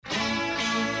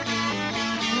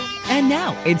And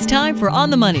now it's time for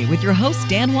On the Money with your host,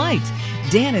 Dan White.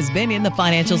 Dan has been in the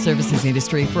financial services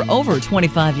industry for over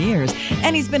 25 years,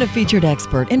 and he's been a featured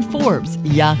expert in Forbes,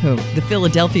 Yahoo, the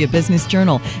Philadelphia Business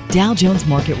Journal, Dow Jones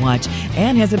Market Watch,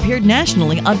 and has appeared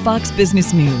nationally on Fox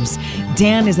Business News.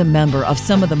 Dan is a member of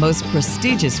some of the most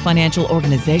prestigious financial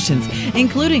organizations,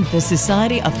 including the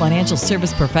Society of Financial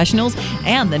Service Professionals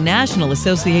and the National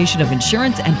Association of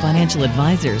Insurance and Financial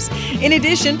Advisors. In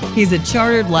addition, he's a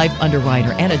chartered life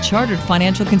underwriter and a chartered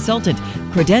financial consultant.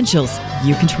 Credentials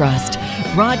you can trust.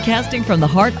 Broadcasting from the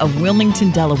heart of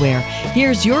Wilmington, Delaware,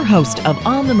 here's your host of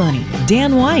On the Money,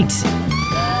 Dan White.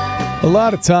 A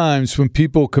lot of times when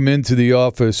people come into the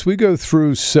office, we go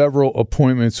through several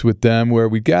appointments with them where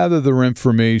we gather their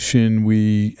information,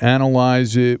 we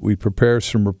analyze it, we prepare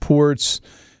some reports,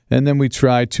 and then we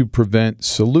try to present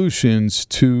solutions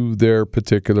to their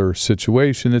particular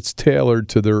situation that's tailored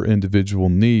to their individual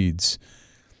needs.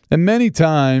 And many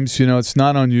times, it's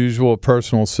not unusual. A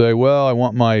person will say, well, I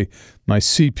want my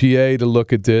CPA to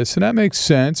look at this. And that makes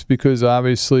sense because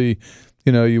obviously,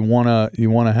 you want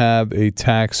to have a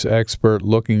tax expert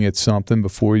looking at something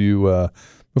before you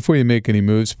make any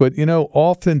moves. But,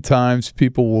 oftentimes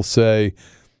people will say,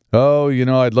 oh,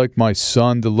 I'd like my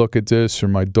son to look at this or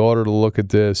my daughter to look at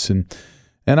this. And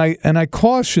I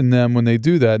caution them when they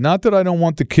do that. Not that I don't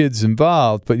want the kids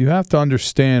involved, but you have to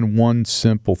understand one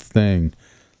simple thing.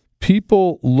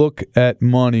 People look at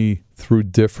money through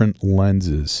different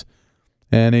lenses.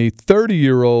 And a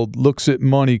 30-year-old looks at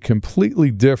money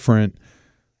completely different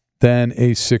than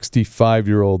a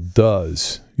 65-year-old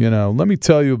does. Let me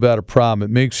tell you about a problem.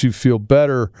 It makes you feel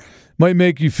better. Might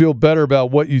make you feel better about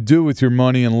what you do with your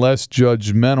money and less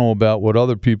judgmental about what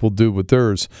other people do with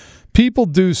theirs. People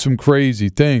do some crazy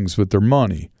things with their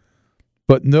money,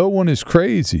 but no one is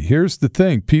crazy. Here's the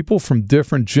thing. People from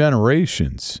different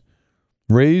generations,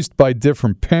 raised by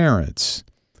different parents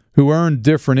who earned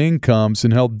different incomes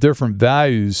and held different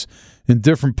values in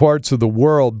different parts of the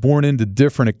world, born into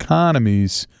different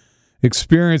economies,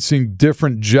 experiencing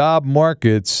different job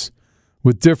markets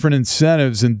with different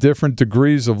incentives and different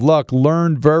degrees of luck,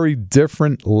 learned very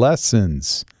different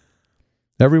lessons.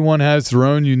 Everyone has their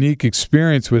own unique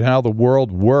experience with how the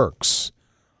world works.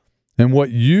 And what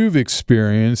you've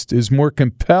experienced is more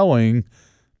compelling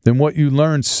than what you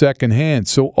learned secondhand.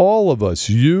 So all of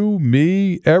us, you,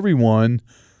 me, everyone,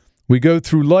 we go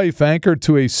through life anchored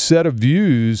to a set of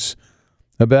views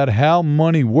about how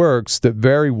money works that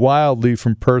vary wildly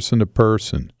from person to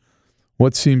person.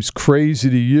 What seems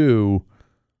crazy to you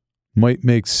might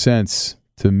make sense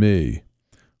to me.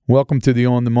 Welcome to the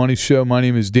On the Money Show. My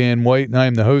name is Dan White, and I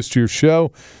am the host of your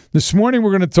show. This morning we're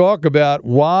going to talk about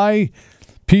why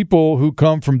people who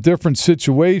come from different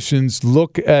situations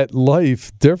look at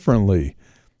life differently.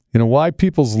 Why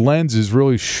people's lenses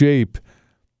really shape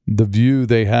the view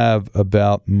they have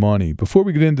about money. Before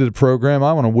we get into the program,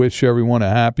 I want to wish everyone a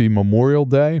happy Memorial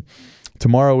Day.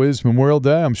 Tomorrow is Memorial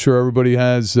Day. I'm sure everybody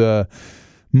has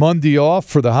Monday off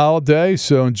for the holiday,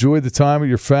 so enjoy the time with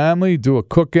your family. Do a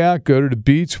cookout, go to the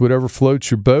beach, whatever floats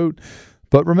your boat.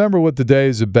 But remember what the day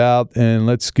is about, and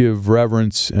let's give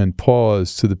reverence and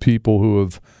pause to the people who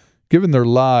have given their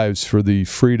lives for the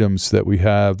freedoms that we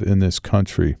have in this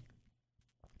country.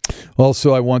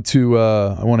 Also, I want to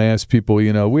ask people, we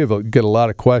get a lot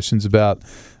of questions about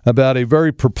a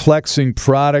very perplexing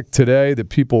product today that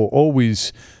people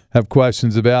always have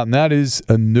questions about, and that is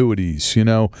annuities.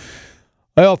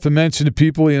 I often mention to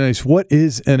people, they say, what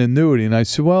is an annuity? And I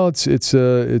say, well,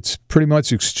 it's pretty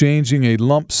much exchanging a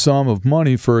lump sum of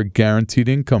money for a guaranteed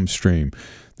income stream.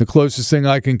 The closest thing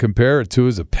I can compare it to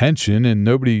is a pension, and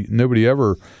nobody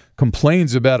ever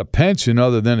complains about a pension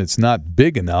other than it's not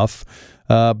big enough.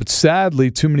 But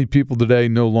sadly, too many people today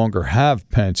no longer have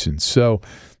pensions. So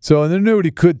an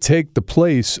annuity could take the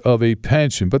place of a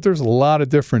pension, but there's a lot of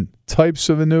different types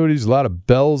of annuities, a lot of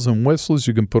bells and whistles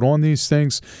you can put on these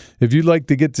things. If you'd like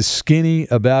to get the skinny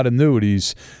about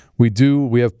annuities, we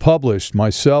have published,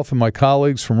 myself and my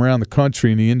colleagues from around the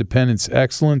country in the Independence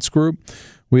Excellence Group,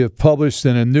 we have published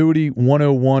an Annuity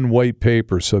 101 white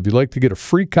paper. So if you'd like to get a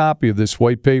free copy of this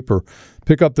white paper,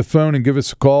 pick up the phone and give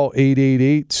us a call,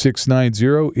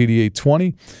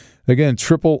 888-690-8820. Again,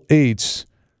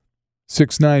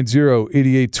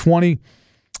 888-690-8820.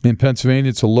 In Pennsylvania,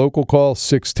 it's a local call,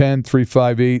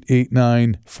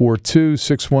 610-358-8942,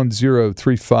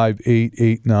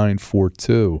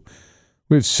 610-358-8942.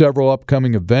 We have several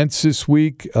upcoming events this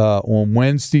week. On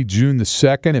Wednesday, June the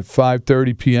 2nd at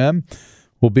 5:30 p.m.,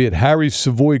 we'll be at Harry's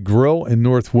Savoy Grill in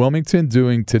North Wilmington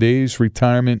doing today's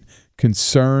retirement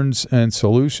concerns and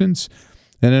solutions.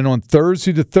 And then on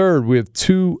Thursday the 3rd, we have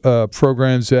two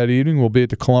programs that evening. We'll be at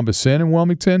the Columbus Inn in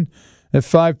Wilmington at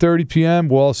 5:30 p.m.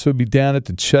 We'll also be down at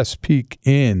the Chesapeake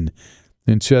Inn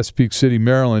in Chesapeake City,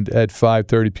 Maryland at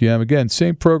 5:30 p.m. Again,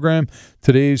 same program,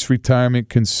 Today's Retirement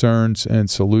Concerns and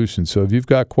Solutions. So if you've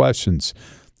got questions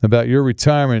about your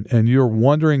retirement and you're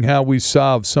wondering how we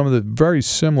solve some of the very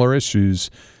similar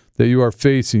issues that you are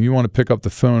facing, you want to pick up the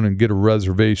phone and get a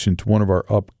reservation to one of our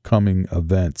upcoming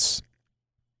events.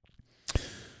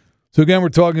 So again, we're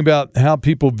talking about how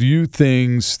people view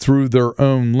things through their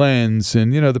own lens.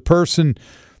 And, the person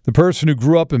who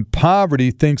grew up in poverty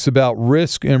thinks about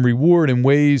risk and reward in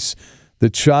ways the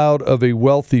child of a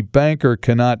wealthy banker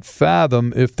cannot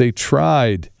fathom if they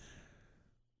tried.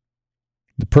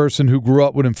 The person who grew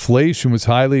up with inflation was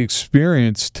highly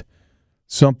experienced,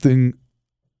 something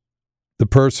the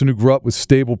person who grew up with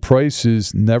stable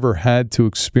prices never had to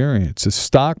experience. A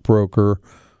stockbroker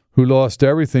who lost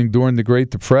everything during the Great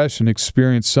Depression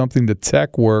experienced something the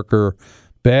tech worker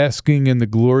basking in the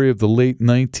glory of the late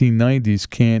 1990s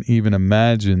can't even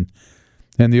imagine.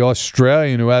 And the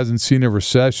Australian who hasn't seen a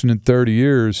recession in 30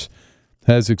 years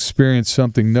has experienced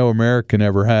something no American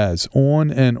ever has. On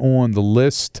and on, the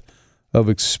list of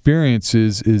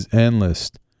experiences is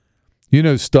endless. You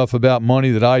know stuff about money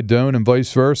that I don't, and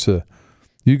vice versa.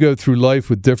 You go through life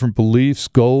with different beliefs,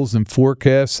 goals, and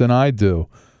forecasts than I do.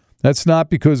 That's not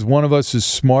because one of us is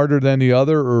smarter than the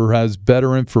other or has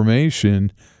better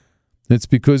information. It's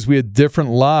because we had different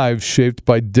lives shaped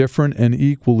by different and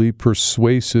equally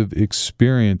persuasive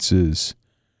experiences.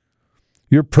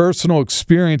 Your personal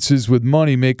experiences with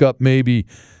money make up maybe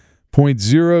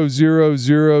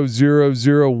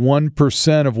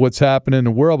 0.00001% of what's happening in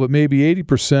the world, but maybe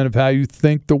 80% of how you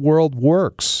think the world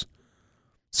works.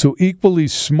 So equally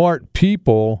smart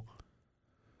people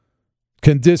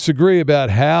can disagree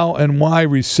about how and why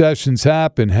recessions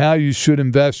happen, how you should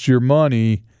invest your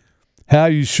money, how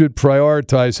you should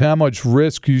prioritize, how much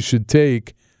risk you should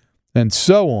take, and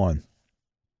so on.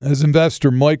 As investor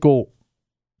Michael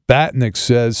Batnick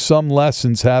says, some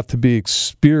lessons have to be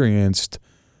experienced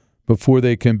before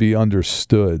they can be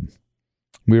understood.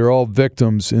 We are all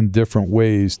victims in different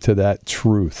ways to that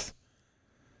truth.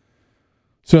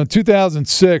 So in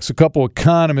 2006, a couple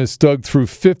economists dug through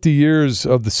 50 years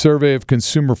of the Survey of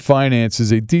Consumer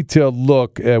Finances, a detailed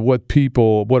look at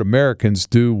what Americans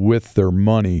do with their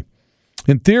money.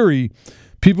 In theory,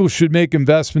 people should make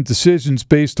investment decisions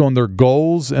based on their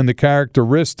goals and the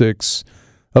characteristics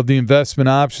of the investment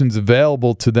options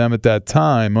available to them at that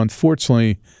time.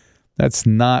 Unfortunately, that's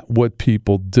not what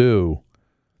people do.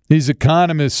 These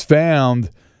economists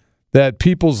found that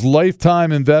people's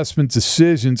lifetime investment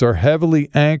decisions are heavily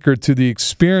anchored to the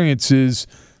experiences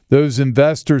those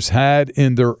investors had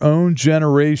in their own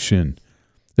generation,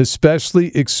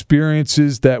 especially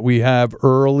experiences that we have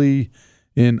early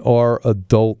in our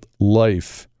adult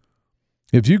life.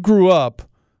 If you grew up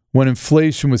when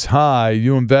inflation was high,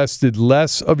 you invested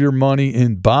less of your money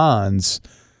in bonds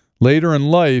later in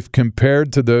life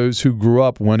compared to those who grew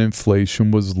up when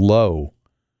inflation was low.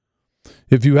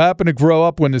 If you happen to grow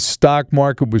up when the stock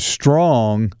market was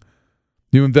strong,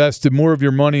 you invested more of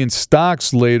your money in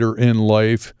stocks later in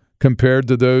life compared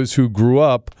to those who grew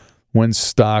up when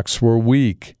stocks were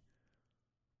weak.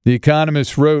 The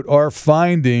economist wrote, our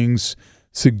findings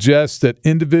suggest that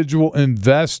individual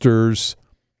investors'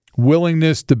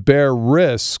 willingness to bear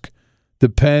risk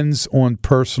depends on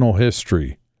personal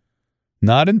history,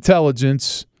 not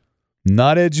intelligence,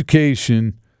 not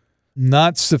education,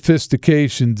 not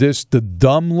sophistication, just the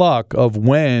dumb luck of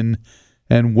when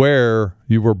and where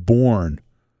you were born.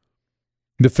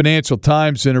 The Financial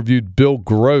Times interviewed Bill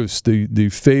Gross, the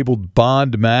fabled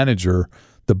bond manager,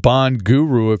 the bond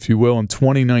guru, if you will, in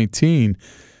 2019.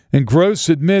 And Gross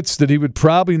admits that he would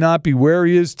probably not be where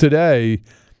he is today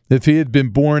if he had been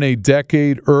born a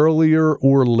decade earlier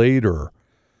or later.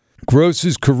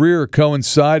 Gross's career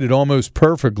coincided almost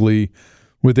perfectly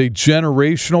with a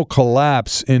generational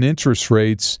collapse in interest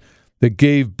rates that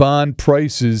gave bond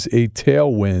prices a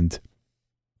tailwind.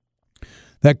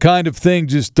 That kind of thing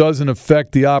just doesn't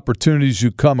affect the opportunities you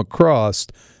come across.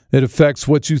 It affects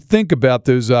what you think about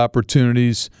those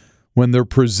opportunities when they're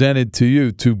presented to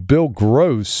you. To Bill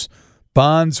Gross,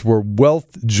 bonds were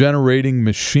wealth-generating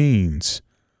machines.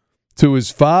 To his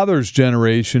father's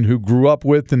generation, who grew up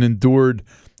with and endured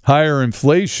higher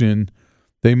inflation,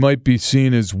 they might be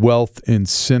seen as wealth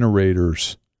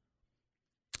incinerators.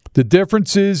 The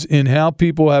differences in how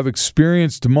people have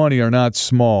experienced money are not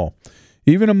small.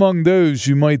 Even among those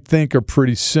you might think are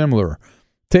pretty similar.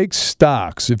 Take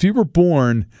stocks. If you were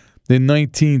born in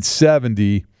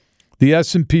 1970, the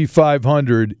S&P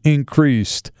 500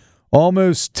 increased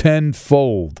almost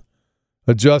tenfold,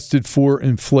 adjusted for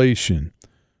inflation,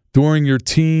 during your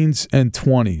teens and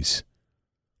 20s.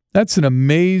 That's an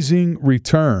amazing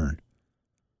return.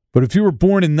 But if you were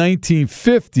born in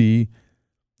 1950,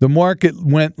 the market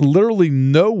went literally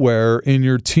nowhere in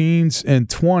your teens and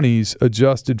 20s,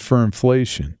 adjusted for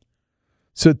inflation.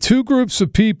 So two groups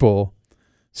of people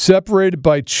separated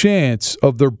by chance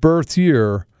of their birth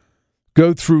year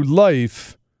go through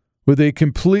life with a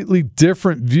completely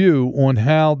different view on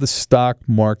how the stock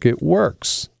market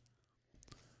works.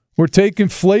 Or take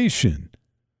inflation.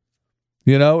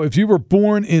 You know, if you were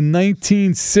born in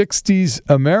 1960s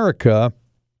America,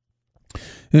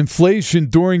 inflation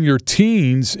during your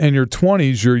teens and your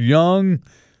 20s, your young,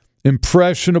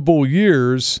 impressionable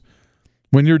years,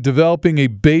 when you're developing a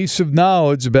base of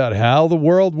knowledge about how the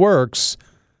world works,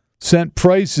 sent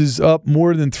prices up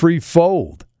more than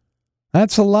threefold.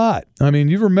 That's a lot. I mean,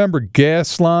 you remember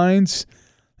gas lines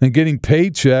and getting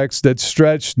paychecks that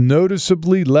stretched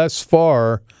noticeably less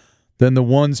far than the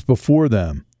ones before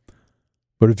them.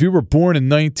 But if you were born in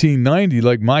 1990,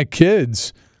 like my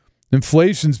kids,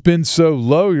 inflation's been so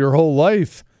low your whole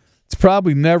life, it's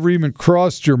probably never even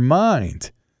crossed your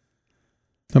mind.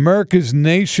 America's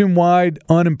nationwide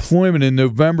unemployment in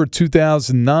November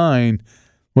 2009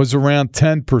 was around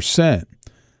 10%.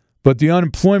 But the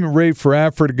unemployment rate for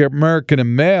African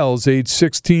American males aged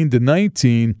 16 to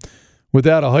 19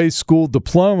 without a high school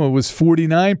diploma was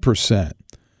 49%.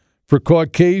 For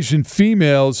Caucasian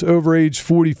females over age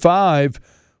 45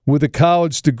 with a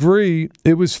college degree,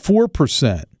 it was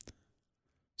 4%.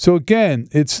 So again,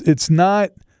 it's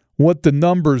not what the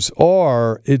numbers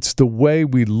are, it's the way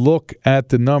we look at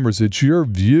the numbers. It's your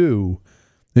view,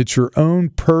 it's your own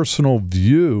personal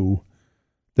view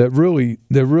that really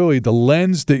the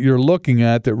lens that you're looking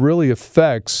at that really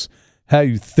affects how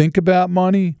you think about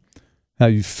money, how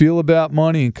you feel about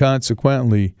money, and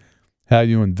consequently, how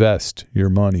you invest your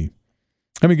money.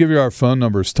 Let me give you our phone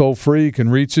numbers. Toll free, you can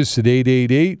reach us at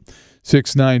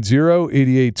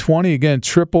 888-690-8820. Again,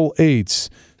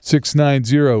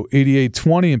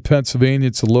 888-690-8820. In Pennsylvania,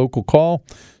 it's a local call,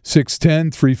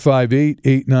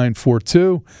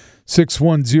 610-358-8942,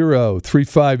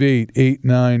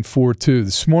 610-358-8942.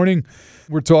 This morning,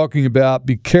 we're talking about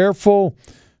be careful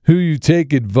who you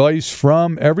take advice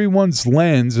from. Everyone's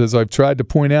lens, as I've tried to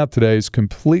point out today, is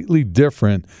completely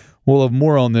different. We'll have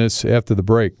more on this after the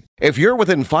break. If you're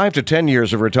within 5 to 10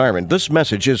 years of retirement, this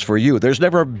message is for you. There's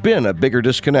never been a bigger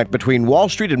disconnect between Wall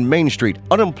Street and Main Street.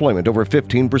 Unemployment over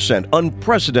 15%,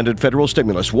 unprecedented federal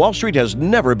stimulus. Wall Street has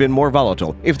never been more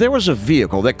volatile. If there was a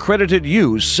vehicle that credited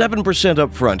you 7%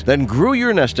 up front, then grew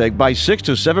your nest egg by 6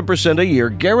 to 7% a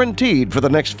year, guaranteed for the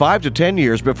next 5 to 10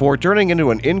 years before turning into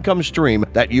an income stream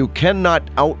that you cannot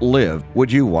outlive,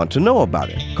 would you want to know about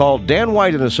it? Call Dan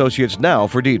White & Associates now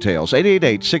for details.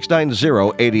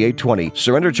 888-690-8820.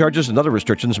 Surrender charges and other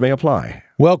restrictions may apply.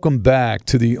 Welcome back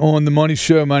to the On the Money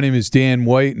Show. My name is Dan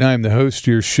White, and I'm the host of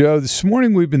your show. This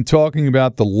morning we've been talking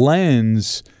about the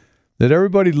lens that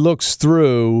everybody looks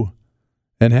through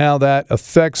and how that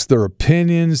affects their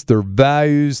opinions, their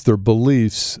values, their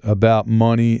beliefs about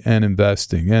money and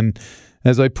investing. And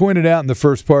as I pointed out in the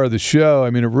first part of the show,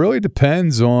 I mean, it really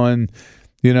depends on,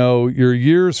 you know, your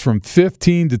years from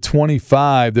 15 to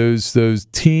 25, those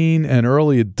teen and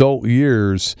early adult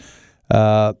years.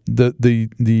 The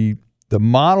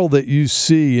model that you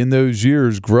see in those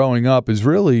years growing up is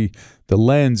really the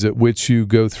lens at which you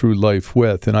go through life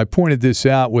with. And I pointed this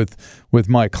out with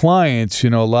my clients. You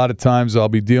know, a lot of times I'll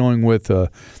be dealing with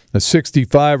a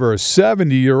 65 or a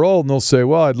 70-year-old, and they'll say,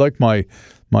 well, I'd like my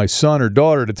son or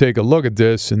daughter to take a look at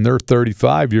this, and they're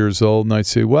 35 years old. And I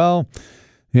say, well,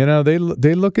 you know, they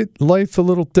look at life a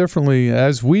little differently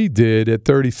as we did at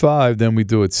 35 than we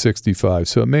do at 65.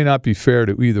 So it may not be fair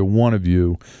to either one of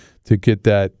you to get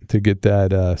that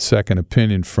second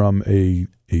opinion from a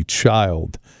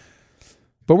child.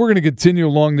 But we're going to continue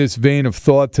along this vein of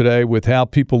thought today with how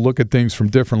people look at things from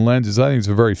different lenses. I think it's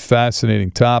a very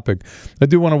fascinating topic. I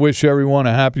do want to wish everyone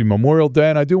a happy Memorial Day,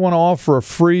 and I do want to offer a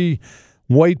free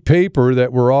white paper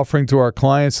that we're offering to our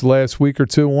clients the last week or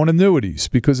two on annuities,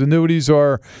 because annuities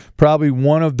are probably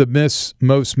one of the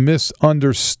most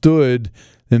misunderstood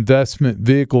investment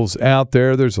vehicles out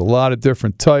there. There's a lot of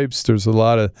different types. There's a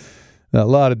lot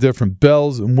of different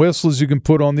bells and whistles you can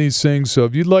put on these things. So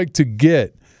if you'd like to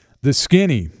get the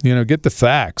skinny, get the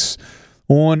facts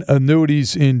on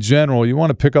annuities in general, you want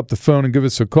to pick up the phone and give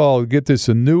us a call. Get this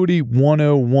Annuity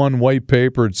 101 white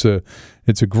paper. It's a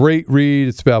great read.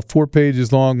 It's about 4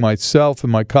 pages long. Myself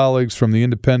and my colleagues from the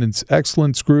Independence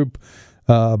Excellence Group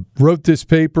wrote this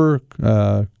paper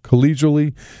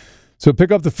collegially. So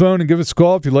pick up the phone and give us a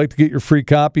call if you'd like to get your free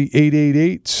copy,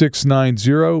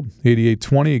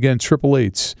 888-690-8820. Again,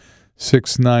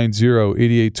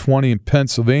 888-690-8820. In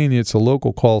Pennsylvania, it's a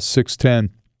local call, 610-358-8942,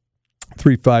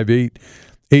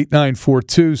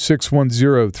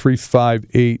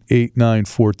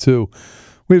 610-358-8942.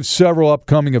 We have several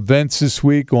upcoming events this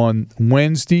week. On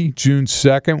Wednesday, June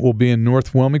 2nd, we'll be in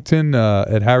North Wilmington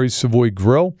at Harry's Savoy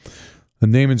Grill, the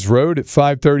Namens Road at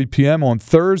 5:30 p.m. On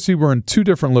Thursday, we're in two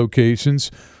different locations.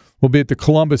 We'll be at the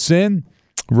Columbus Inn,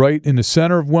 right in the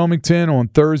center of Wilmington, on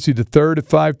Thursday the 3rd at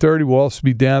 5:30. We'll also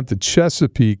be down at the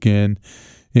Chesapeake Inn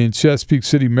in Chesapeake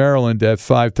City, Maryland at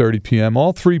 5:30 p.m.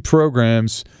 All three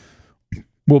programs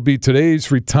will be today's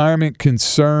retirement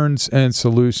concerns and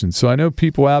solutions. So I know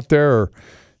people out there are,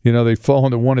 they fall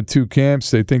into one of two camps.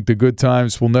 They think the good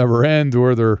times will never end,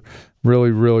 or they're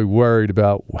really, really worried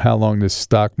about how long this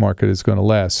stock market is going to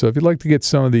last. So if you'd like to get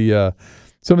some of the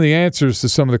answers to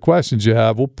some of the questions you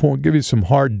have, we'll give you some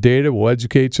hard data. We'll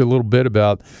educate you a little bit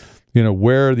about,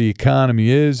 where the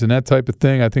economy is and that type of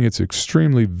thing. I think it's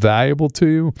extremely valuable to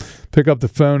you. Pick up the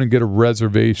phone and get a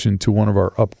reservation to one of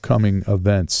our upcoming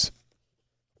events.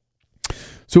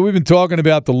 So we've been talking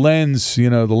about the lens, the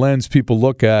lens people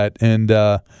look at, and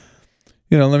let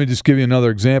me just give you another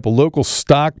example. Local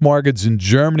stock markets in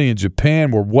Germany and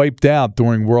Japan were wiped out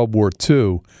during World War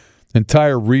II.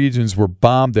 Entire regions were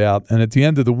bombed out. And at the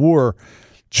end of the war,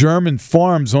 German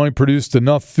farms only produced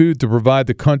enough food to provide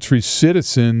the country's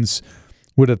citizens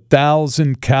with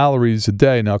 1,000 calories a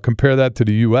day. Now compare that to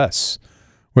the U.S.,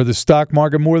 where the stock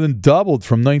market more than doubled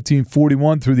from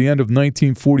 1941 through the end of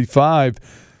 1945,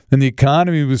 and the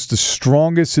economy was the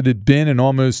strongest it had been in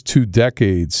almost 2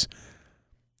 decades.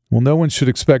 Well, no one should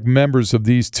expect members of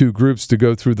these two groups to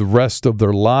go through the rest of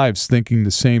their lives thinking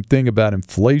the same thing about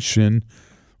inflation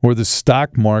or the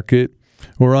stock market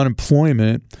or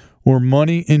unemployment or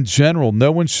money in general.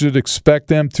 No one should expect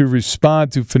them to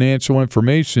respond to financial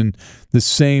information the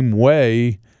same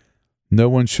way. No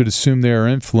one should assume they are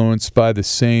influenced by the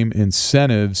same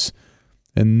incentives,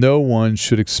 and no one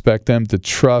should expect them to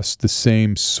trust the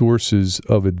same sources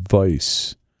of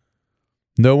advice.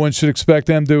 No one should expect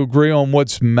them to agree on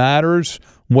what matters,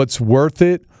 what's worth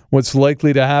it, what's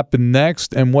likely to happen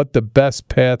next, and what the best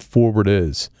path forward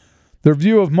is. Their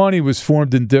view of money was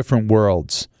formed in different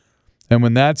worlds. And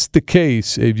when that's the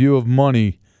case, a view about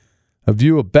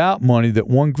money that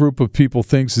one group of people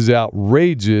thinks is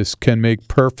outrageous can make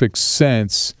perfect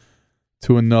sense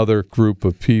to another group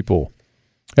of people.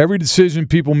 Every decision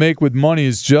people make with money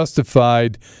is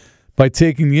justified by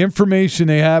taking the information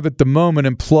they have at the moment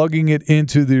and plugging it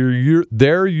into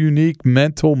their unique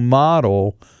mental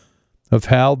model of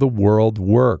how the world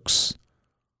works.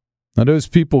 Now, those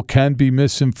people can be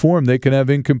misinformed. They can have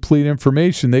incomplete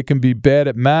information. They can be bad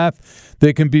at math.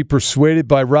 They can be persuaded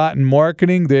by rotten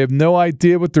marketing. They have no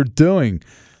idea what they're doing.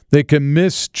 They can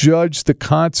misjudge the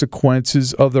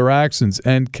consequences of their actions.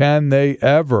 And can they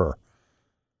ever?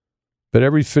 But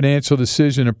every financial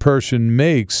decision a person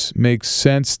makes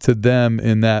sense to them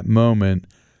in that moment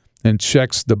and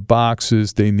checks the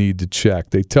boxes they need to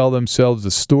check. They tell themselves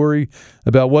a story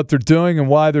about what they're doing and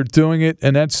why they're doing it,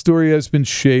 and that story has been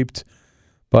shaped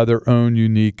by their own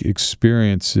unique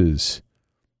experiences.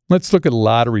 Let's look at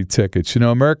lottery tickets.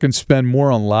 Americans spend more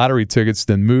on lottery tickets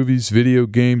than movies, video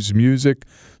games, music,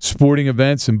 sporting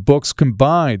events, and books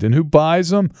combined. And who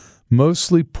buys them?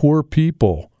 Mostly poor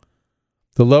people.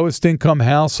 The lowest income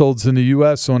households in the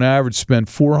U.S. on average spend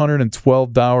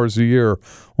 $412 a year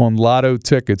on lotto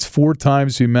tickets, 4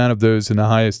 times the amount of those in the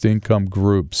highest income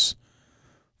groups.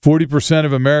 40%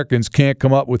 of Americans can't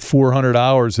come up with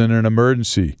 $400 in an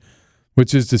emergency,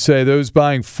 which is to say those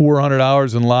buying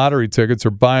 $400 in lottery tickets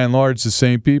are by and large the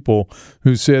same people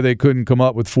who say they couldn't come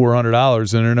up with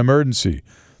 $400 in an emergency.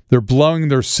 They're blowing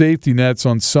their safety nets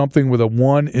on something with a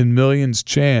 1 in millions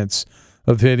chance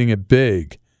of hitting it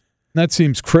big. That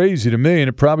seems crazy to me, and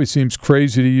it probably seems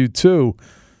crazy to you too.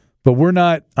 But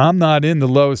I'm not in the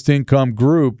lowest income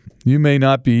group. You may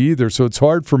not be either. So it's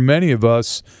hard for many of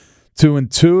us to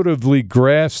intuitively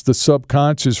grasp the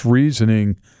subconscious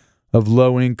reasoning of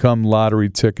low-income lottery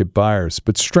ticket buyers.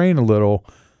 But strain a little,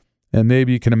 and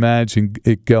maybe you can imagine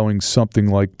it going something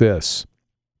like this.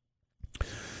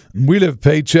 We live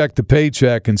paycheck to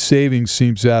paycheck, and savings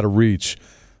seems out of reach.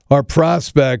 Our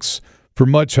prospects for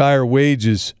much higher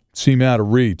wages seem out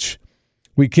of reach.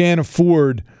 We can't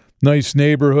afford nice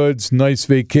neighborhoods, nice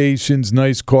vacations,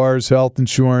 nice cars, health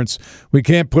insurance. We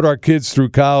can't put our kids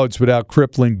through college without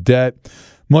crippling debt.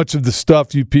 Much of the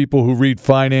stuff you people who read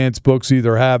finance books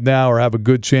either have now or have a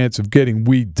good chance of getting,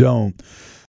 we don't.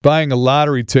 Buying a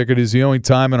lottery ticket is the only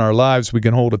time in our lives we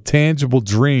can hold a tangible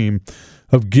dream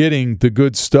of getting the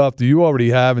good stuff that you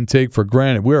already have and take for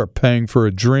granted. We are paying for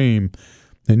a dream,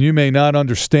 and you may not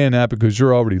understand that because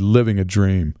you're already living a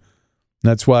dream.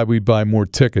 That's why we buy more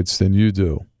tickets than you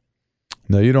do.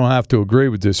 Now, you don't have to agree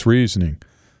with this reasoning.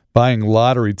 Buying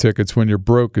lottery tickets when you're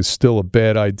broke is still a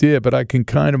bad idea, but I can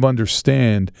kind of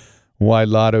understand why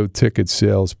lotto ticket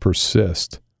sales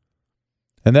persist.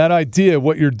 And that idea,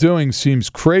 what you're doing, seems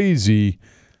crazy,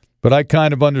 but I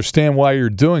kind of understand why you're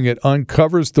doing it,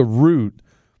 uncovers the root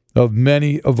of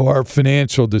many of our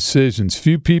financial decisions.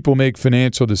 Few people make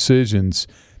financial decisions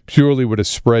purely with a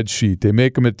spreadsheet. They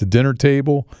make them at the dinner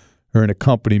table or in a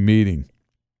company meeting.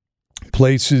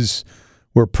 Places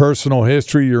where personal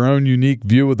history, your own unique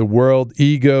view of the world,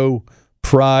 ego,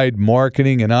 pride,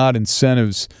 marketing, and odd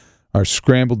incentives are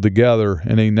scrambled together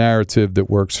in a narrative that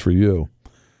works for you.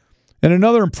 And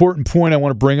another important point I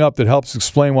want to bring up that helps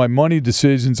explain why money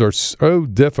decisions are so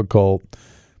difficult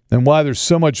and why there's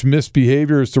so much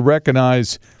misbehavior is to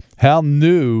recognize how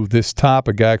new this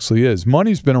topic actually is.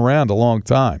 Money's been around a long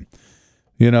time.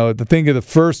 You know, the thing of the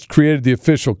first created the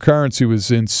official currency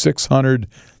was in 600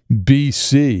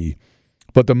 BC.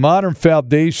 But the modern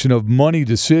foundation of money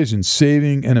decisions,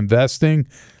 saving and investing,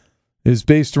 is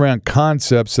based around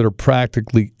concepts that are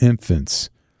practically infants.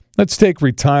 Let's take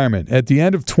retirement. At the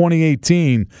end of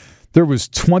 2018, there was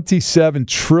 $27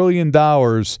 trillion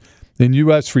in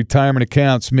U.S. retirement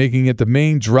accounts, making it the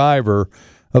main driver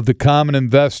of the common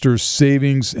investor's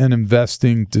savings and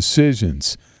investing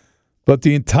decisions. But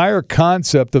the entire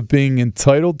concept of being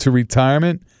entitled to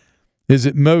retirement is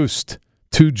at most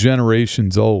 2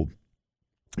 generations old.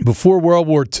 Before World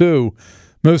War II,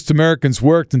 most Americans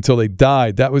worked until they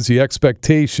died. That was the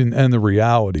expectation and the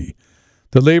reality.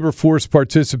 The labor force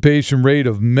participation rate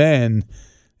of men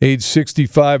age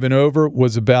 65 and over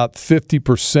was about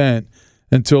 50%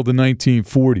 until the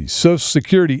 1940s. Social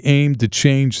Security aimed to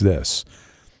change this,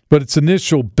 but its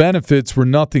initial benefits were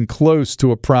nothing close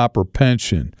to a proper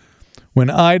pension. When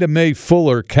Ida Mae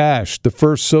Fuller cashed the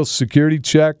first Social Security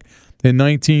check in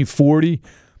 1940,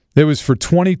 it was for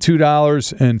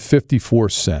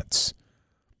 $22.54,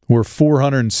 or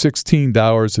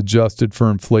 $416 adjusted for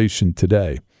inflation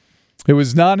today. It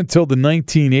was not until the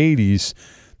 1980s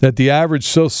that the average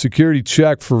Social Security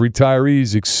check for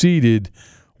retirees exceeded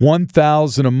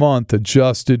 $1,000 a month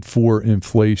adjusted for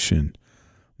inflation.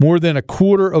 More than a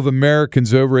quarter of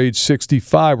Americans over age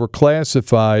 65 were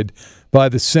classified by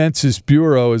the Census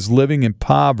Bureau as living in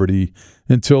poverty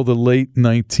until the late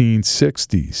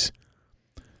 1960s.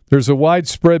 There's a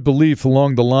widespread belief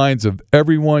along the lines of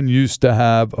everyone used to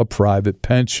have a private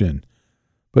pension.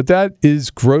 But that is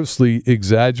grossly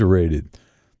exaggerated.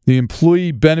 The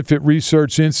Employee Benefit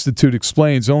Research Institute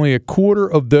explains only a quarter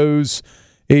of those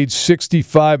age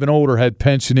 65 and older had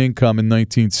pension income in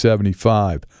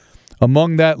 1975.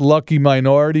 Among that lucky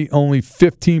minority, only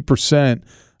 15%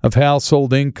 of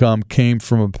household income came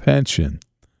from a pension.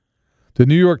 The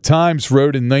New York Times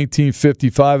wrote in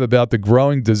 1955 about the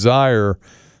growing desire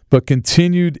but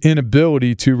continued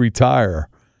inability to retire.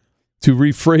 To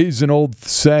rephrase an old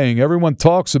saying, everyone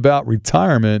talks about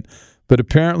retirement, but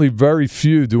apparently very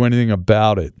few do anything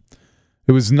about it.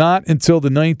 It was not until the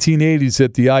 1980s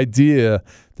that the idea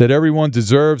that everyone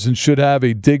deserves and should have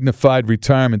a dignified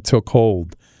retirement took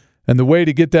hold. And the way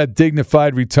to get that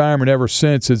dignified retirement ever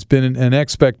since has been an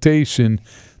expectation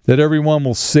that everyone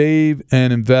will save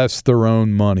and invest their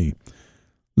own money.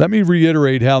 Let me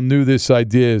reiterate how new this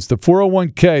idea is. The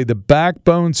 401k, the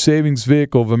backbone savings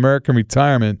vehicle of American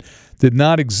retirement, did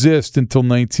not exist until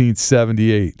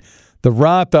 1978. The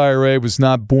Roth IRA was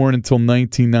not born until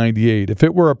 1998. If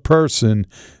it were a person,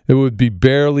 it would be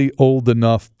barely old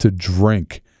enough to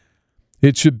drink.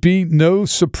 It should be no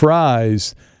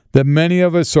surprise that many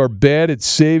of us are bad at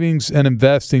savings and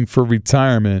investing for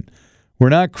retirement. We're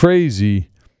not crazy.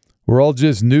 We're all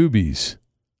just newbies.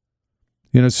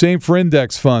 You know, same for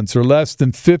index funds. They're less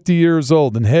than 50 years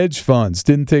old, and hedge funds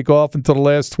didn't take off until the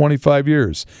last 25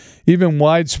 years. Even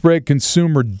widespread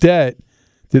consumer debt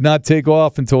did not take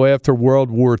off until after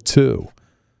World War II.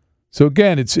 So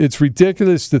again, it's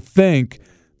ridiculous to think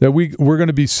that we're going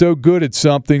to be so good at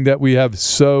something that we have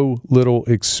so little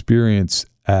experience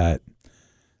at.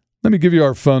 Let me give you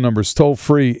our phone numbers. Toll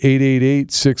free,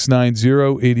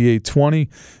 888-690-8820.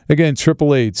 Again,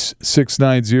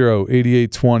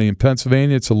 888-690-8820. In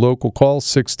Pennsylvania, it's a local call,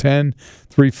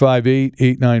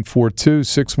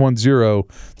 610-358-8942,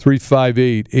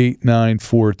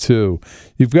 610-358-8942.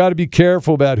 You've got to be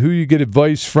careful about who you get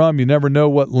advice from. You never know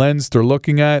what lens they're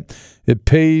looking at. It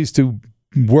pays to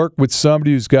work with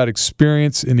somebody who's got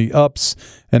experience in the ups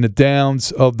and the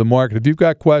downs of the market. If you've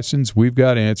got questions, we've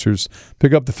got answers.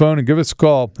 Pick up the phone and give us a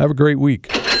call. Have a great week.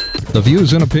 The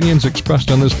views and opinions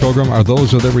expressed on this program are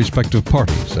those of their respective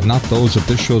parties and not those of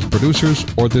this show's producers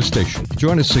or this station.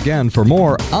 Join us again for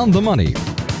more On the Money